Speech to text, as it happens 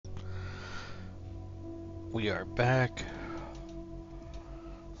We are back.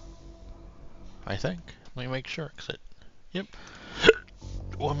 I think. Let me make sure. Yep.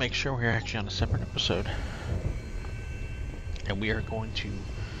 We'll make sure we're actually on a separate episode. And we are going to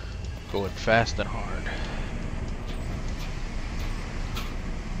go in fast and hard.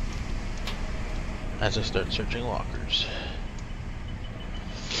 As I start searching lockers.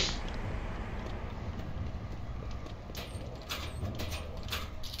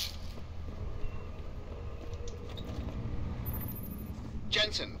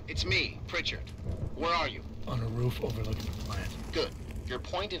 Jensen, it's me, Pritchard. Where are you? On a roof overlooking the plant. Good. Your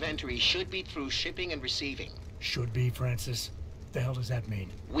point of entry should be through shipping and receiving. Should be, Francis. The hell does that mean?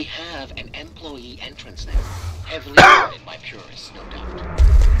 We have an employee entrance now. Heavily guarded by purists, no doubt.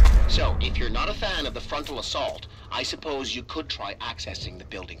 So, if you're not a fan of the frontal assault, I suppose you could try accessing the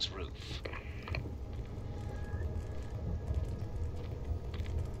building's roof.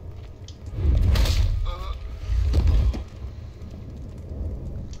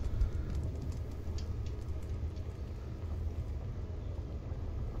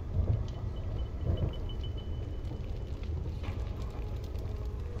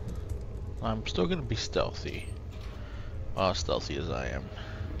 I'm still gonna be stealthy. Stealthy as I am.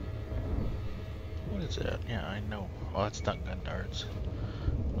 What is that? Yeah, I know. Oh, that's stun gun darts.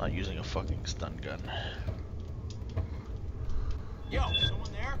 I'm not using a fucking stun gun. Yo,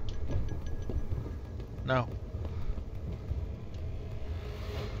 someone there? No.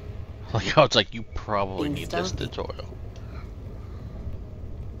 Like how it's like you probably need this tutorial.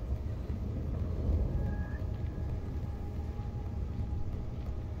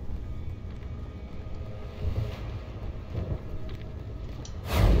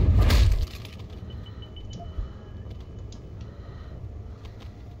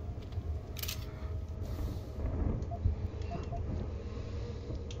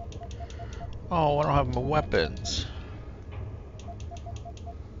 Oh, I don't have my weapons.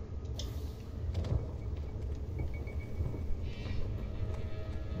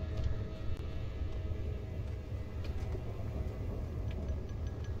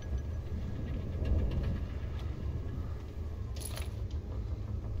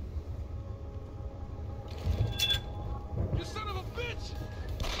 You son of a bitch!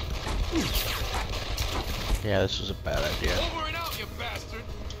 Yeah, this was a bad idea. Over and out, you bastard!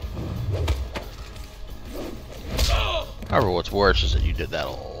 However, what's worse is that you did that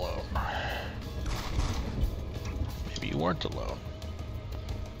all alone. Maybe you weren't alone.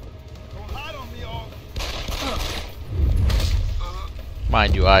 Don't hide on me, all.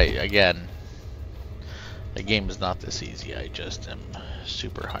 Mind you, again, the game is not this easy. I just am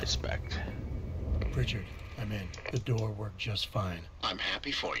super high spec. Pritchard, I'm in. The door worked just fine. I'm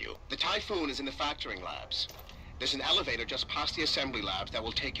happy for you. The Typhoon is in the factoring labs. There's an elevator just past the assembly labs that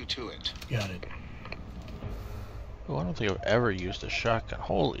will take you to it. Got it. Oh, I don't think I've ever used a shotgun.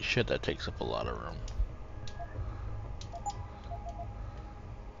 Holy shit, that takes up a lot of room.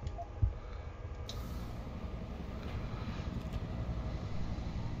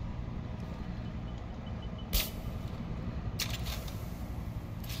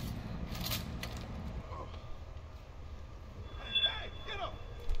 Hey, get up!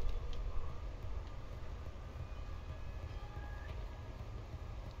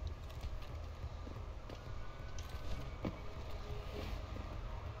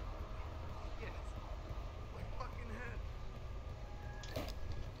 Yes. My fucking head.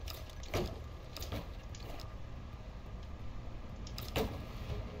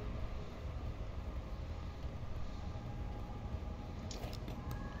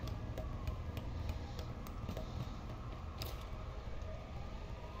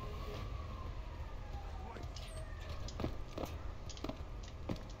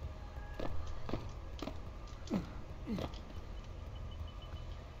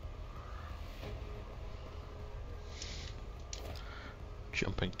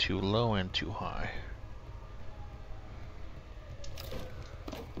 Jumping too low and too high.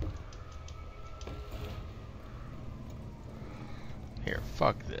 Here,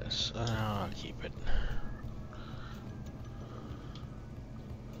 fuck this. I'll keep it.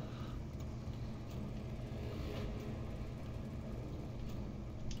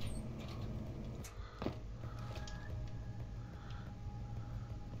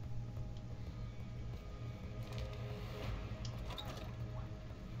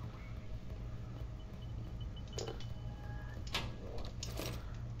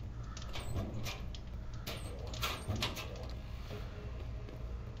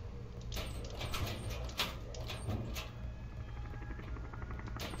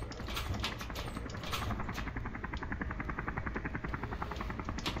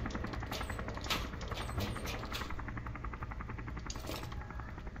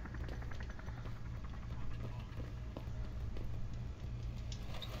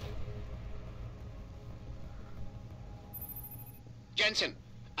 Jensen,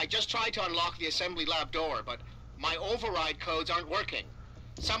 I just tried to unlock the assembly lab door, but my override codes aren't working.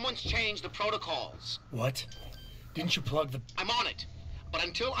 Someone's changed the protocols. What? Didn't you plug the... I'm on it. But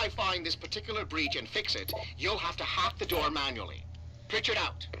until I find this particular breach and fix it, you'll have to hack the door manually. Pritchard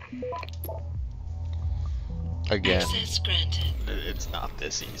out. Again, Access granted. it's not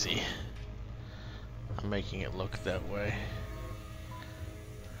this easy. I'm making it look that way.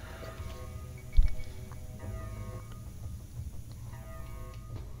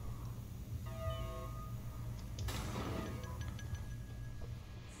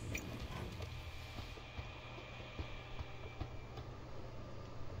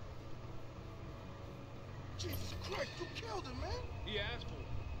 Jesus Christ, you killed him, man. He asked for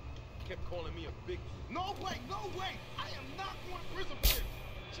it. Kept calling me a big... No way, no way. I am not going to prison for this.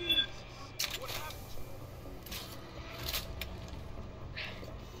 Jesus, what happened to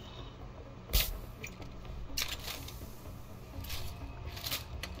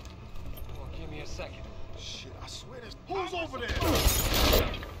Oh, give me a second. you? Shit, I swear this... Who's over there?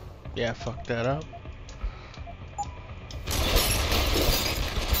 Yeah, fuck that up.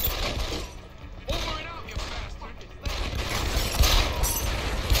 Over and out, you bastard!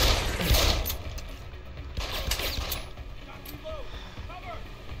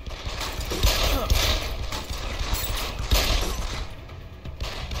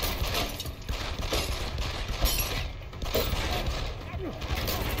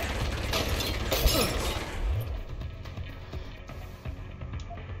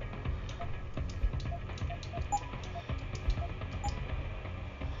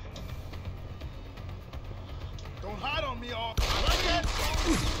 Don't hide on me, all. I like that.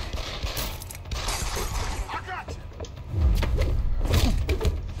 I got you.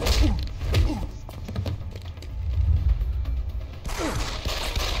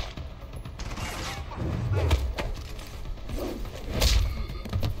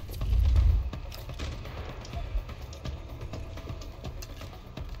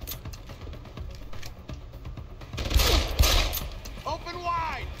 Open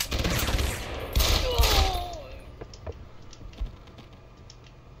wide.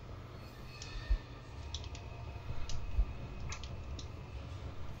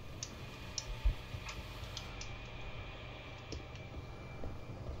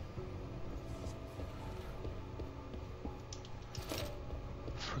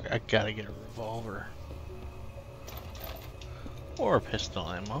 I gotta get a revolver. Or pistol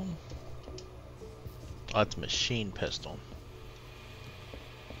ammo. Oh, that's machine pistol.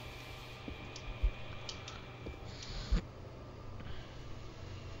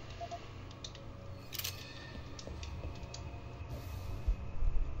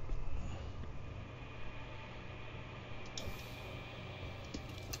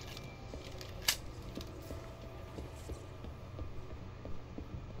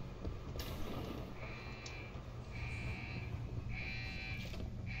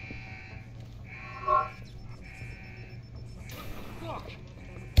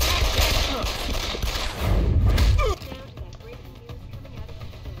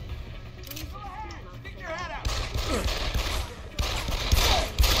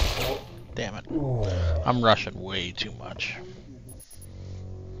 Damn it. I'm rushing way too much.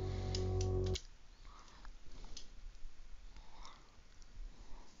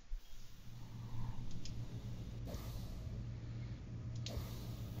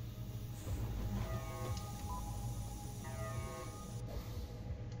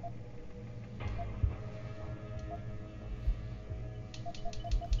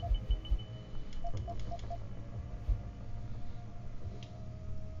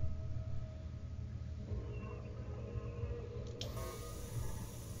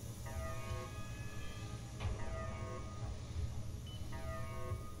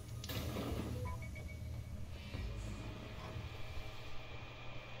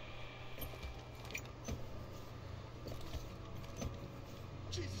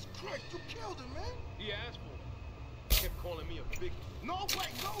 Jesus Christ, you killed him, man. He asked for it. Kept calling me a big... No way,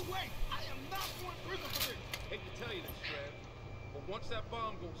 no way. I am not going to prison for this. Hate to tell you this, Trev, but once that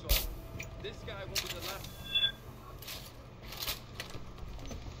bomb goes off, this guy won't be the last...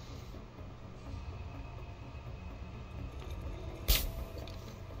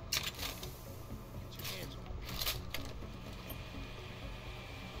 Get your hands on me.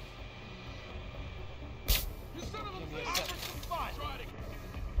 You son of a Give me a bitch. second. Fine. Try it again.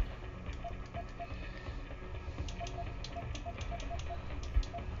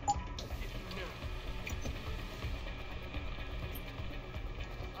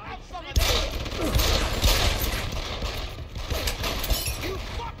 Have some of that. You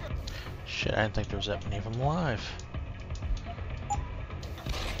fucker. Shit, I didn't think there was that many of them alive.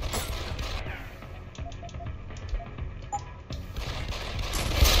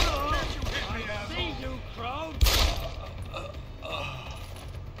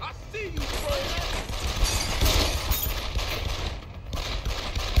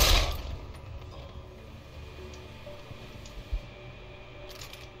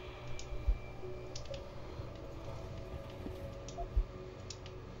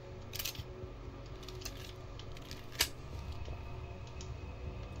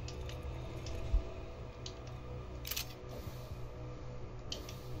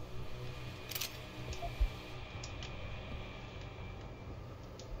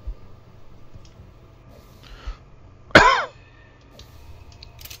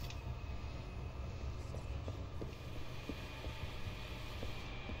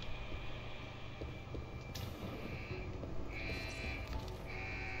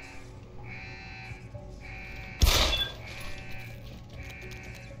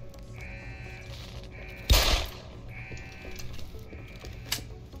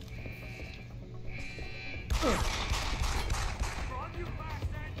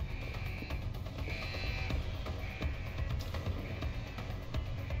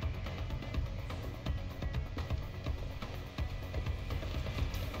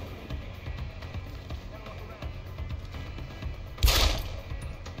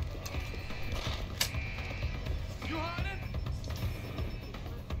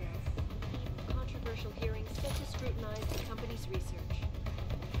 scrutinize the company's research.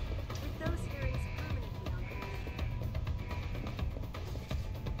 With those hearings permanently on hold.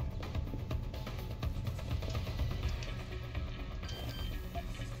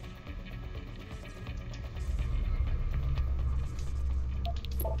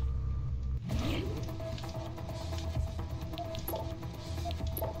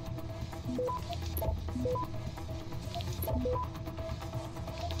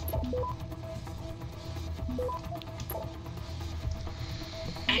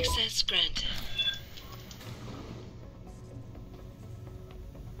 Access granted.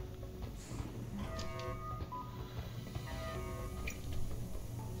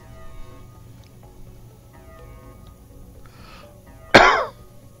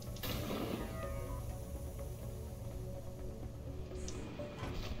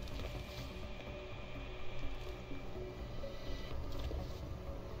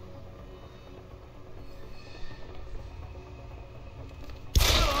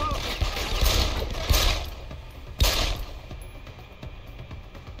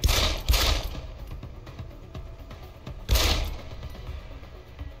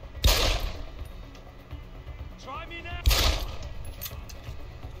 Try me now.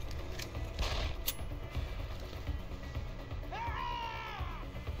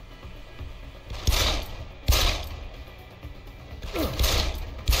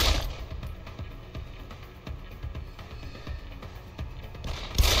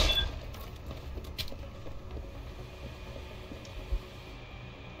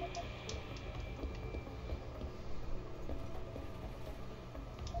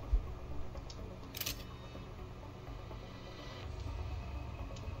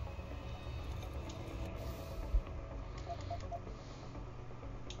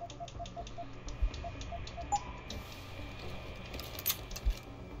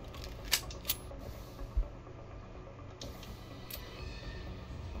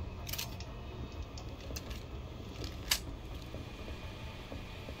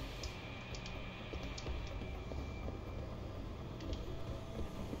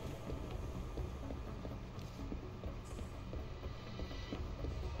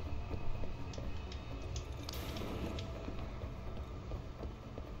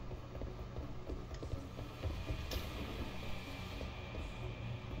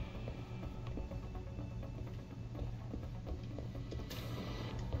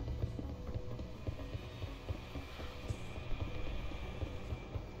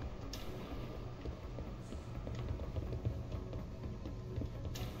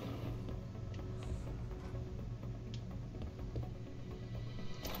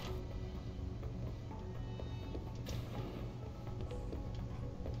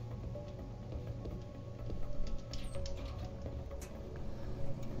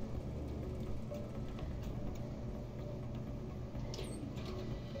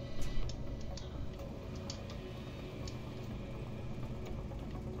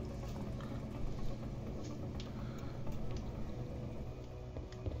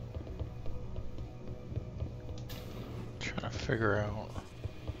 Trying to figure out.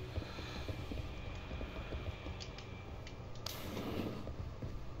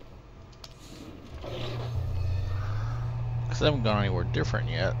 Because I haven't gone anywhere different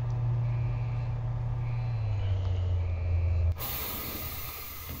yet.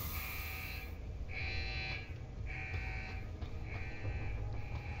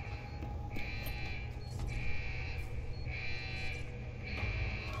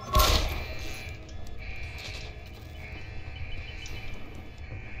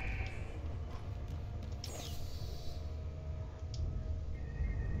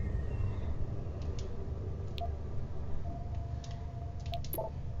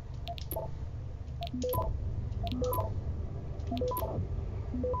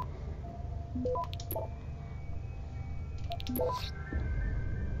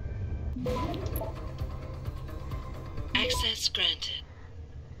 Access granted.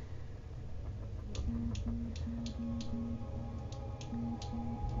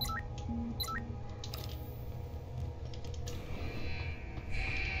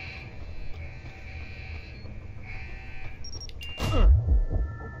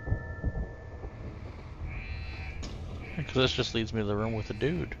 Because this just leads me to the room with the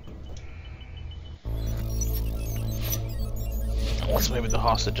dude. Unless maybe the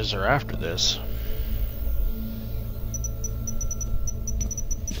hostages are after this.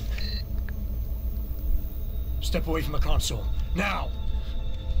 Step away from the console. Now!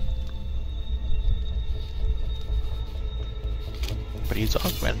 But he's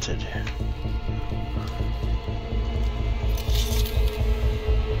augmented.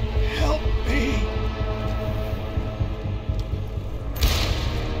 Help me!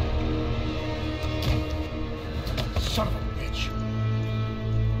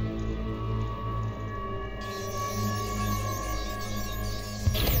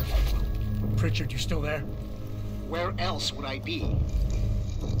 Pritchard, you still there? Where else would I be?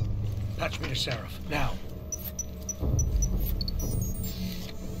 Patch me to Seraph, now.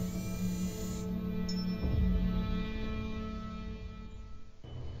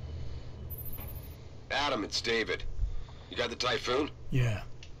 Adam, it's David. You got the Typhoon? Yeah,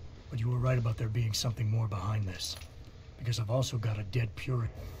 but you were right about there being something more behind this. Because I've also got a dead Puritan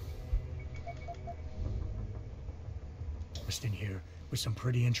in here with some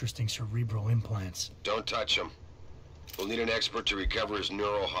pretty interesting cerebral implants. Don't touch him. We'll need an expert to recover his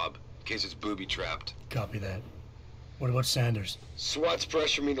neural hub, in case it's booby-trapped. Copy that. What about Sanders? SWAT's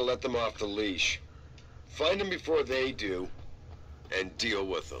pressure me to let them off the leash. Find them before they do, and deal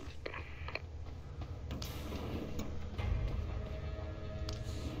with them.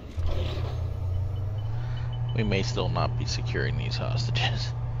 We may still not be securing these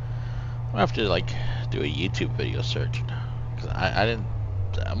hostages. I'll have to like do a YouTube video search, cause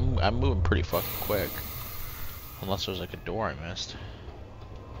I'm moving pretty fucking quick. Unless there's like a door I missed.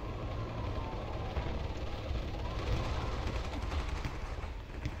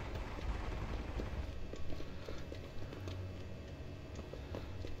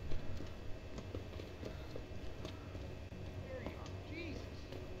 Jesus.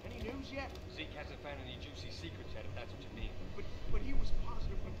 Any news yet? Zeke hasn't found any juicy secrets yet, if that's what you mean. But he was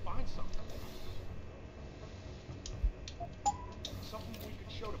positive we'd find something. Something we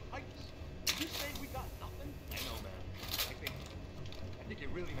could show to Pipes. Did you say we got nothing? I know, man. I think you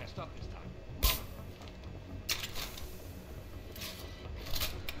really messed up this time.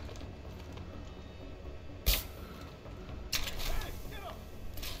 Hey, get up!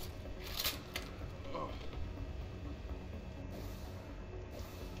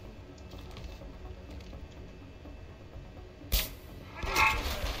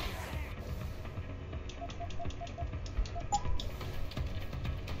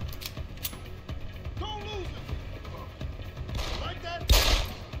 Don't lose it! Like that?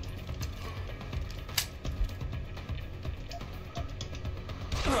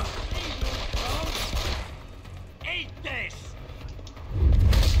 Eat this!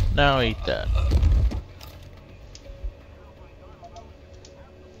 Now eat that.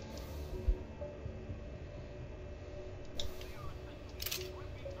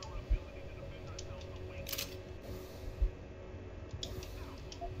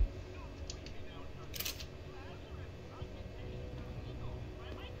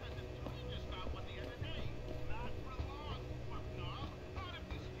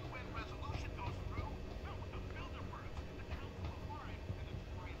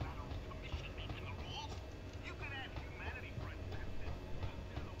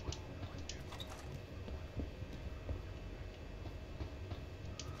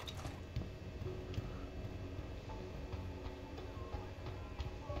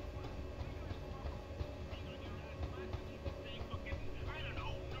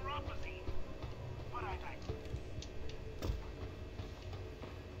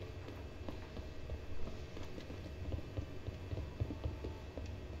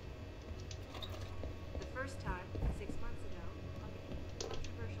 The first time, 6 months ago, a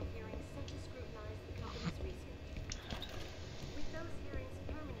controversial hearing sent to scrutinize the company's research. With those hearings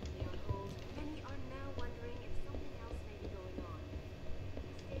permanently on hold, many are now wondering if something else may be going on.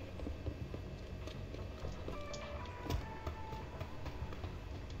 Stay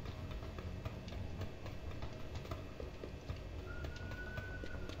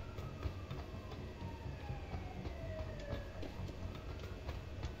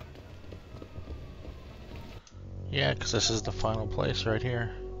Yeah, because this is the final place right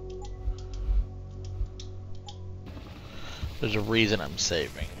here. There's a reason I'm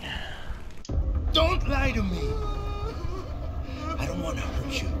saving. Don't lie to me. I don't want to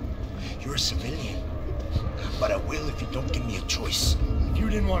hurt you. You're a civilian. But I will if you don't give me a choice. If you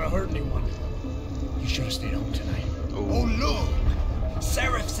didn't want to hurt anyone, you should have stayed home tonight. Oh, look!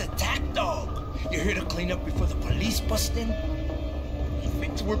 Seraph's attack dog. You're here to clean up before the police bust in? He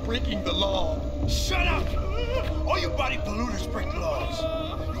thinks we're breaking the law. Shut up! All you body polluters break laws.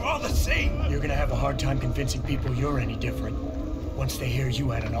 You're all the same. You're gonna have a hard time convincing people you're any different once they hear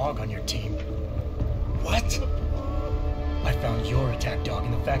you had an AUG on your team. What? I found your attack dog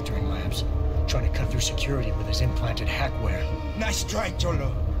in the factoring labs, trying to cut through security with his implanted hackware. Nice try,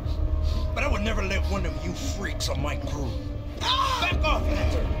 Cholo. But I would never let one of you freaks on my crew. Back off,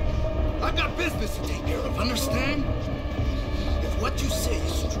 Hunter. I got business to take care of, understand? If what you say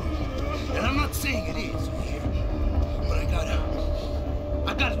is true, and I'm not saying it is here, but I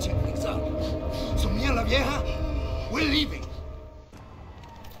gotta check things out. So me and La Vieja, we're leaving.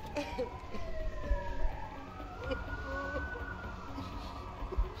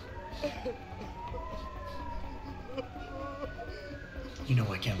 You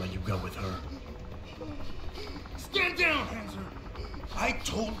know I can't let you go with her. Stand down, Hanser. I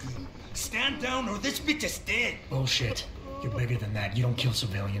told you. Stand down or this bitch is dead. Bullshit. You're bigger than that. You don't kill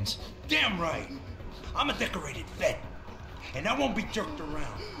civilians. Damn right. I'm a decorated vet. And I won't be jerked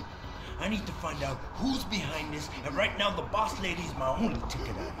around. I need to find out who's behind this, and right now the boss lady is my only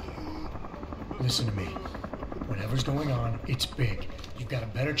ticket out of here. Listen to me. Whatever's going on, it's big. You've got a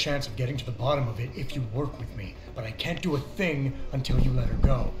better chance of getting to the bottom of it if you work with me. But I can't do a thing until you let her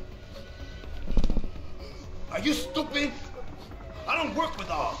go. Are you stupid? I don't work with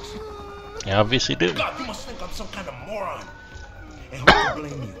dogs. You obviously do. God, you must think I'm some kind of moron. And who can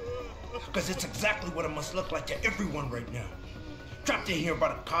blame you? Because it's exactly what it must look like to everyone right now. Trapped in here by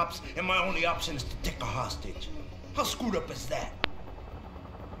the cops, and my only option is to take a hostage. How screwed up is that?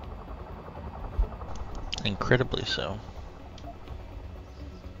 Incredibly so.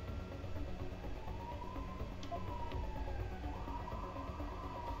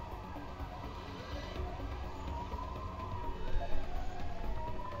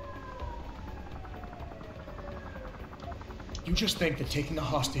 You just think that taking a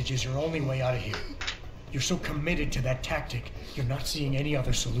hostage is your only way out of here. You're so committed to that tactic, you're not seeing any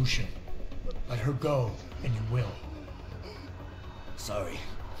other solution. Let her go, and you will. Sorry,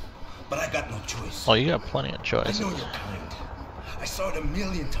 but I got no choice. Oh, you got plenty of choices. I know you're kind. I saw it a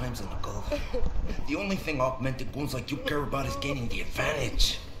million times in the Gulf. The only thing augmented goons like you care about is gaining the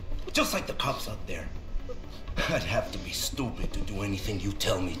advantage. Just like the cops out there. I'd have to be stupid to do anything you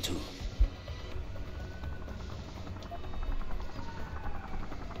tell me to.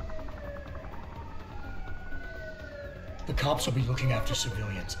 The cops will be looking after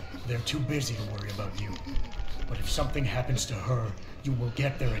civilians. They're too busy to worry about you. But if something happens to her, you will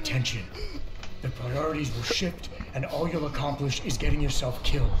get their attention. Their priorities will shift, and all you'll accomplish is getting yourself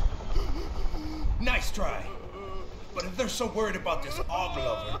killed. Nice try. But if they're so worried about this Og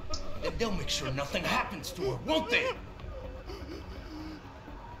lover, then they'll make sure nothing happens to her, won't they?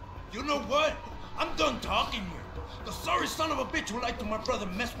 You know what? I'm done talking here. The sorry son of a bitch who lied to my brother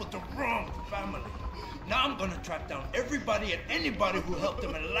messed with the wrong family. Now I'm gonna track down everybody and anybody who helped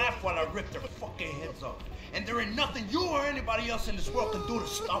them and laugh while I rip their fucking heads off. And there ain't nothing you or anybody else in this world can do to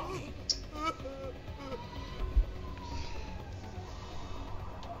stop me.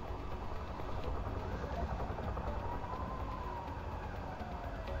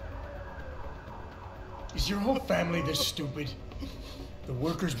 Is your whole family this stupid? The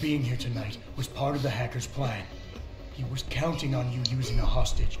workers being here tonight was part of the hacker's plan. He was counting on you using a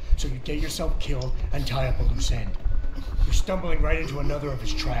hostage, so you'd get yourself killed and tie up a loose end. You're stumbling right into another of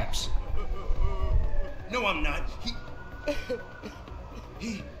his traps. No, I'm not.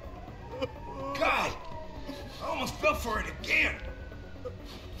 He... God! I almost fell for it again!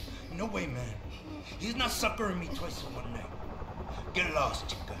 No way, man. He's not suckering me twice in one night. Get lost,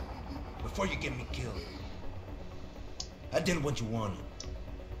 chica, before you get me killed. I did what you wanted,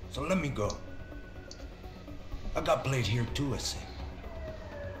 so let me go. I got Blade here too, I say.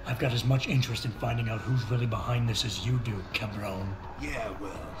 I've got as much interest in finding out who's really behind this as you do, Cabron. Yeah,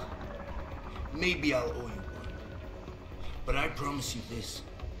 well, maybe I'll owe you one. But I promise you this,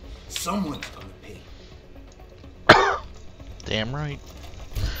 someone's gonna pay. Damn right.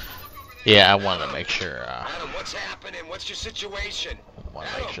 Yeah, I wanted to make sure. Adam, what's happening? What's your situation? I want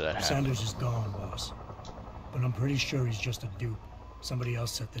to make sure that happens. Sanders is gone, boss. But I'm pretty sure he's just a dupe. Somebody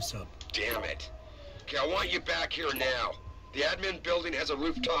else set this up. Damn it. Okay, I want you back here now. The admin building has a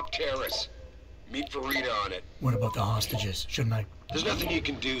rooftop terrace. Meet Farida on it. What about the hostages? Shouldn't I? There's nothing you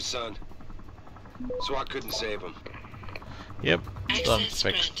can do, son. So I couldn't save them. Yep, still didn't Access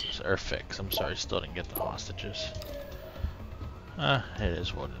fix, granted. or fix. I'm sorry, still didn't get the hostages. It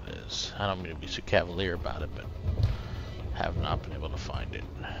is what it is. I don't mean to be so cavalier about it, but have not been able to find it.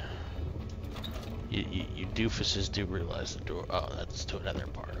 You doofuses do realize the door. Oh, that's to another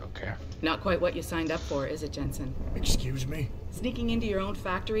part. Okay. Not quite what you signed up for, is it, Jensen? Excuse me? Sneaking into your own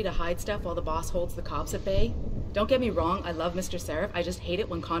factory to hide stuff while the boss holds the cops at bay? Don't get me wrong, I love Mr. Seraph. I just hate it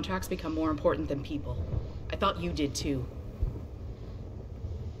when contracts become more important than people. I thought you did too.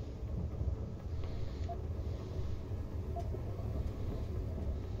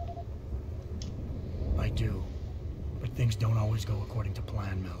 I do. But things don't always go according to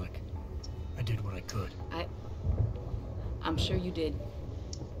plan, Malik. I did what I could. I'm sure you did.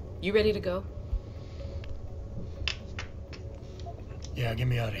 You ready to go? Yeah, get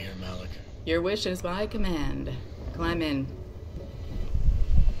me out of here, Malik. Your wish is my command. Climb in.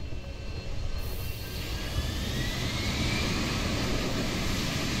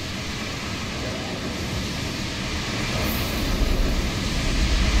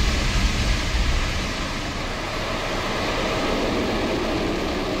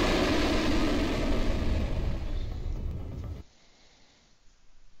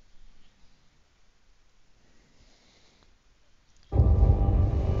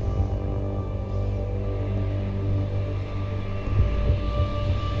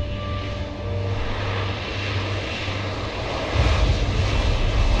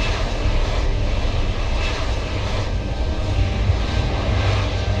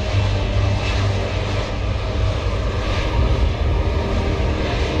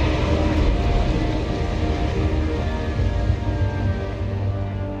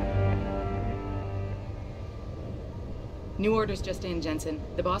 New orders just in, Jensen.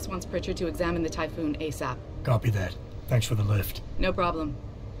 The boss wants Pritchard to examine the Typhoon ASAP. Copy that. Thanks for the lift. No problem.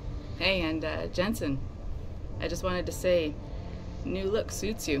 Hey, and Jensen, I just wanted to say, new look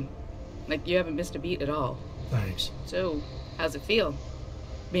suits you. Like, you haven't missed a beat at all. Thanks. So, how's it feel,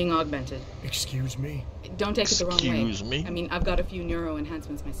 being augmented? Excuse me? Don't take it the wrong way. Excuse me? I mean, I've got a few neuro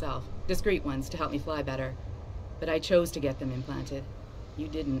enhancements myself. Discreet ones to help me fly better. But I chose to get them implanted. You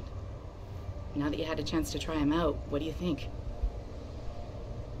didn't. Now that you had a chance to try them out, what do you think?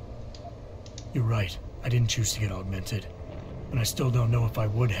 You're right. I didn't choose to get augmented. And I still don't know if I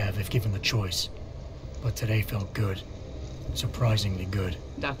would have if given the choice. But today felt good. Surprisingly good.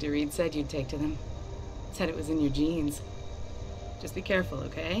 Dr. Reed said you'd take to them. Said it was in your genes. Just be careful,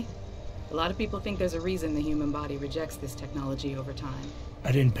 okay? A lot of people think there's a reason the human body rejects this technology over time.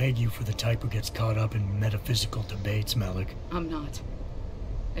 I didn't peg you for the type who gets caught up in metaphysical debates, Malik. I'm not.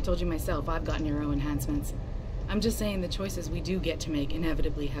 I told you myself, I've got neuro enhancements. I'm just saying the choices we do get to make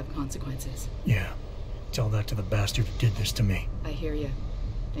inevitably have consequences. Yeah. Tell that to the bastard who did this to me. I hear you.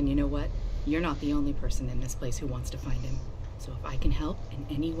 And you know what? You're not the only person in this place who wants to find him. So if I can help in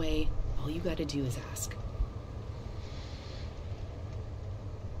any way, all you gotta do is ask.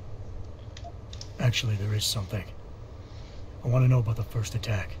 Actually, there is something. I want to know about the first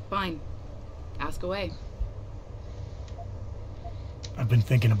attack. Fine. Ask away. I've been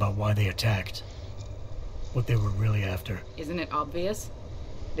thinking about why they attacked. What they were really after. Isn't it obvious?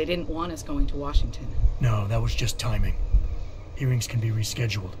 They didn't want us going to Washington. No, that was just timing. Hearings can be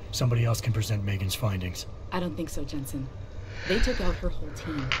rescheduled. Somebody else can present Megan's findings. I don't think so, Jensen. They took out her whole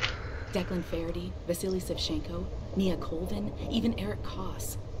team. Declan Faraday, Vasily Savchenko, Nia Colvin, even Eric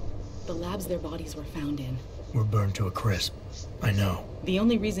Koss. The labs their bodies were found in. We're burned to a crisp. I know. The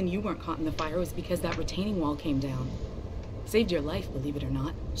only reason you weren't caught in the fire was because that retaining wall came down. Saved your life, believe it or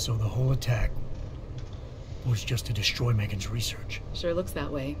not. So the whole attack was just to destroy Megan's research. Sure looks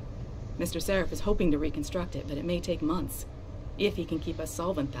that way. Mr. Seraph is hoping to reconstruct it, but it may take months. If he can keep us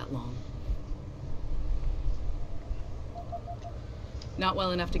solvent that long. Not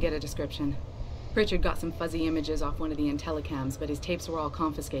well enough to get a description. Pritchard got some fuzzy images off one of the Intellicams, but his tapes were all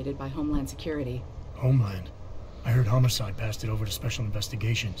confiscated by Homeland Security. Homeland? I heard Homicide passed it over to Special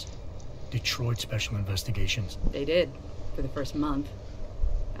Investigations. Detroit Special Investigations. They did, for the first month.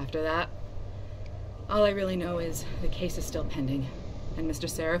 After that, all I really know is the case is still pending, and Mr.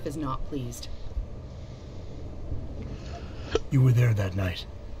 Seraph is not pleased. You were there that night.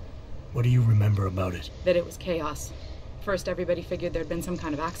 What do you remember about it? That it was chaos. First, everybody figured there'd been some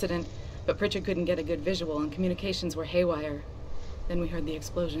kind of accident, but Pritchard couldn't get a good visual and communications were haywire. Then we heard the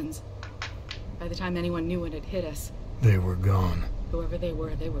explosions. By the time anyone knew it had hit us... They were gone. Whoever they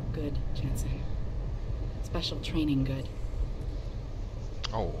were good, Jensen. Special training good.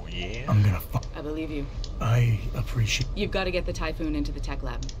 Oh, yeah? I'm gonna I believe you. I appreciate... You've got to get the Typhoon into the tech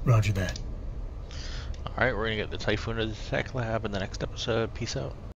lab. Roger that. Alright, we're gonna get the Typhoon to the tech lab in the next episode. Peace out.